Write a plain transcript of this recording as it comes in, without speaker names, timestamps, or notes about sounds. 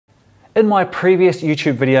In my previous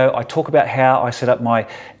YouTube video, I talk about how I set up my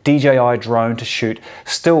DJI drone to shoot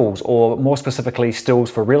stills, or more specifically,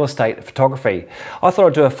 stills for real estate photography. I thought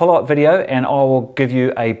I'd do a follow-up video and I will give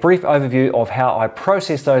you a brief overview of how I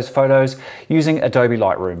process those photos using Adobe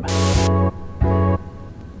Lightroom.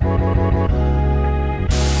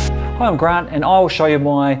 Hi, I'm Grant and I will show you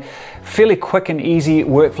my fairly quick and easy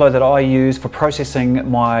workflow that I use for processing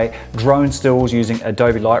my drone stills using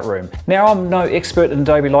Adobe Lightroom. Now, I'm no expert in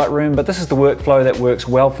Adobe Lightroom, but this is the workflow that works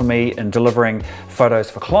well for me in delivering photos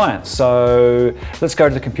for clients. So let's go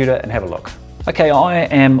to the computer and have a look. Okay, I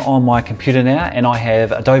am on my computer now and I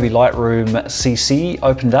have Adobe Lightroom CC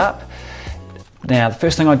opened up. Now, the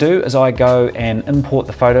first thing I do is I go and import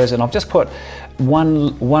the photos, and I've just put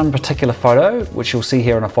one particular photo, which you'll see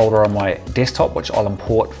here in a folder on my desktop, which I'll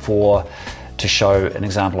import to show an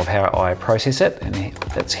example of how I process it, and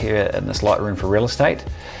that's here in this Lightroom for real estate.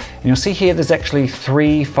 And you'll see here there's actually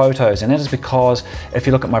 3 photos, and that is because if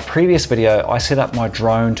you look at my previous video, I set up my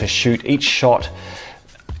drone to shoot each shot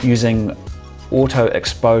using auto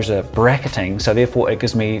exposure bracketing, so therefore it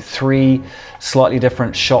gives me 3 slightly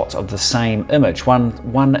different shots of the same image.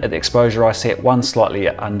 One at the exposure I set, one slightly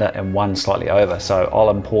under and one slightly over. So I'll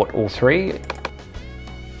import all 3,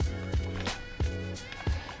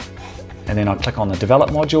 and then I'll click on the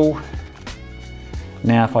develop module.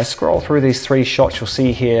 Now if I scroll through these 3 shots, you'll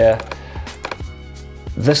see here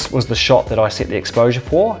this was the shot that I set the exposure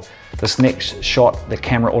for. This next shot, the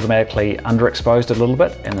camera automatically underexposed it a little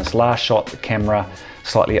bit, and this last shot, the camera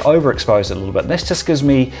slightly overexposed it a little bit. And this just gives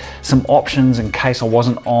me some options in case I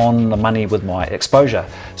wasn't on the money with my exposure.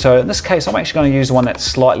 So in this case, I'm actually going to use the one that's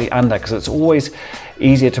slightly under, because it's always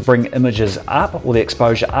easier to bring images up, or the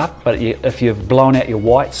exposure up, but if you've blown out your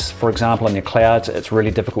whites, for example, in your clouds, it's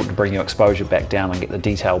really difficult to bring your exposure back down and get the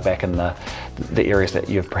detail back in the areas that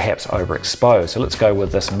you've perhaps overexposed. So let's go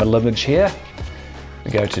with this middle image here. We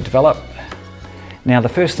go to develop. Now the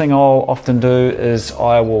first thing I'll often do is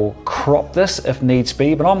I will crop this if needs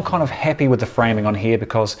be, but I'm kind of happy with the framing on here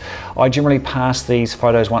because I generally pass these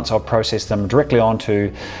photos, once I've processed them, directly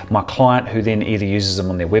onto my client, who then either uses them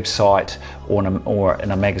on their website or in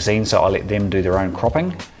a magazine, so I let them do their own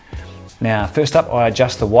cropping. Now first up, I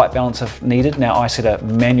adjust the white balance if needed. Now I set a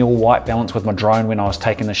manual white balance with my drone when I was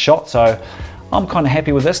taking the shot, so I'm kind of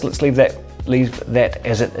happy with this. Let's leave that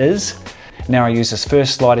as it is. Now I use this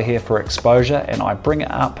first slider here for exposure, and I bring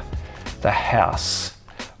up the house,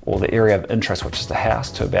 or the area of interest, which is the house,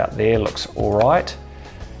 to about there. Looks all right.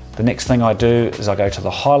 The next thing I do is I go to the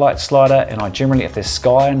highlight slider, and I generally, if there's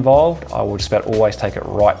sky involved, I will just about always take it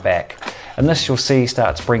right back. And this, you'll see,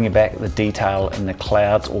 starts bringing back the detail in the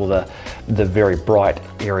clouds, or the very bright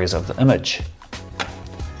areas of the image.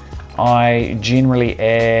 I generally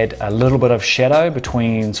add a little bit of shadow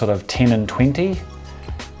between sort of 10 and 20.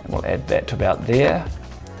 We'll add that to about there.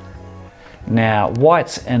 Now,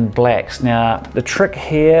 whites and blacks. Now, the trick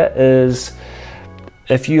here is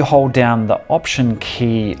if you hold down the Option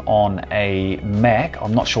key on a Mac,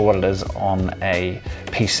 I'm not sure what it is on a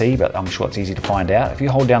PC, but I'm sure it's easy to find out. If you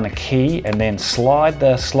hold down the key and then slide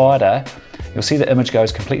the slider, you'll see the image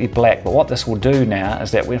goes completely black. But what this will do now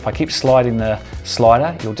is that if I keep sliding the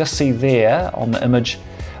slider, you'll just see there on the image,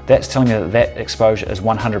 that's telling me that that exposure is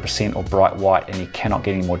 100% or bright white, and you cannot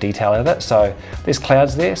get any more detail out of it. So there's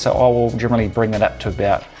clouds there, so I will generally bring it up to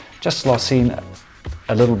about, just like seeing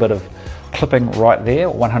a little bit of clipping right there,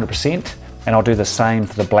 100%. And I'll do the same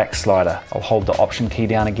for the black slider. I'll hold the Option key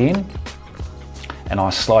down again, and I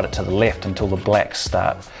slide it to the left until the blacks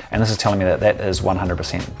start. And this is telling me that that is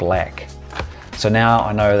 100% black. So now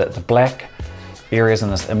I know that the black areas in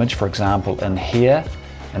this image, for example, in here,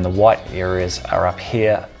 and the white areas are up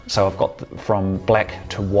here. So I've got from black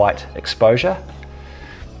to white exposure.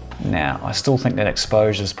 Now, I still think that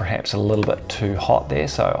exposure is perhaps a little bit too hot there,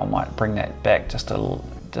 so I might bring that back just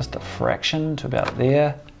a fraction to about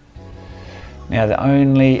there. Now, the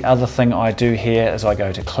only other thing I do here is I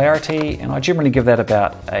go to clarity, and I generally give that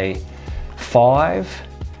about a 5,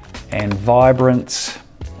 and vibrance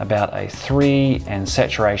about a 3, and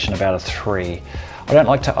saturation about a 3. I don't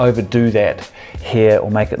like to overdo that here or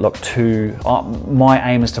make it look too... my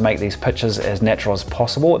aim is to make these pictures as natural as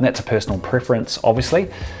possible, and that's a personal preference, obviously.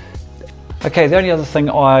 Okay, the only other thing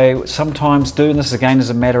I sometimes do, and this again is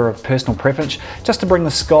a matter of personal preference, just to bring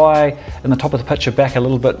the sky and the top of the picture back a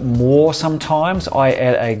little bit more sometimes, I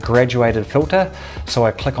add a graduated filter. So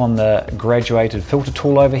I click on the graduated filter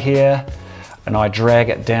tool over here, and I drag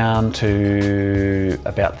it down to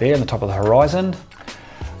about there on the top of the horizon.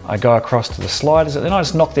 I go across to the sliders, and then I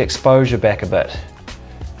just knock the exposure back a bit.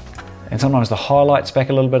 And sometimes the highlights back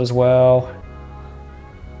a little bit as well.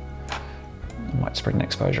 I might spread an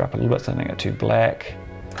exposure up a little bit so I don't get too black.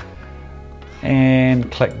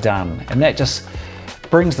 And click done. And that just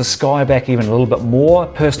brings the sky back even a little bit more.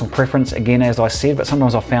 Personal preference, again, as I said, but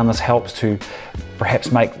sometimes I've found this helps to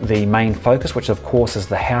perhaps make the main focus, which of course is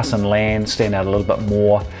the house and land, stand out a little bit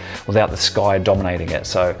more without the sky dominating it.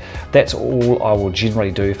 So that's all I will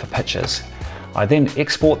generally do for pictures. I then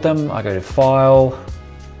export them. I go to File,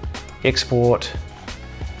 Export.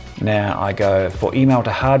 Now I go for email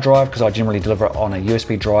to hard drive because I generally deliver it on a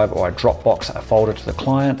USB drive or a Dropbox folder to the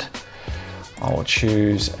client. I will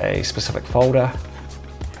choose a specific folder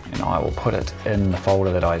and I will put it in the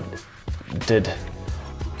folder that I did,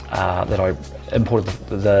 that I imported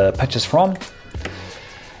the pictures from.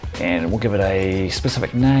 And we'll give it a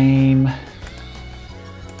specific name.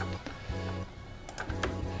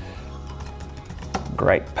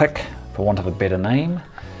 Great pick, for want of a better name.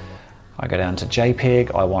 I go down to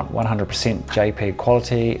JPEG, I want 100% JPEG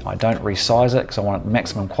quality. I don't resize it because I want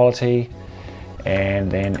maximum quality,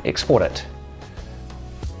 and then export it.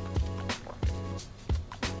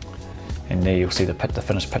 And there you'll see the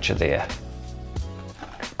finished picture there.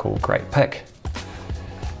 Cool, great pick.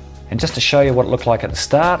 And just to show you what it looked like at the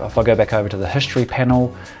start, if I go back over to the history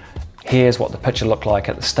panel, here's what the picture looked like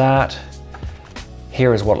at the start.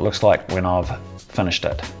 Here is what it looks like when I've finished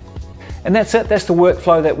it. And that's it, that's the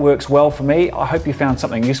workflow that works well for me. I hope you found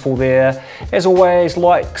something useful there. As always,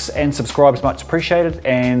 likes and subscribes much appreciated,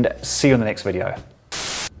 and see you in the next video.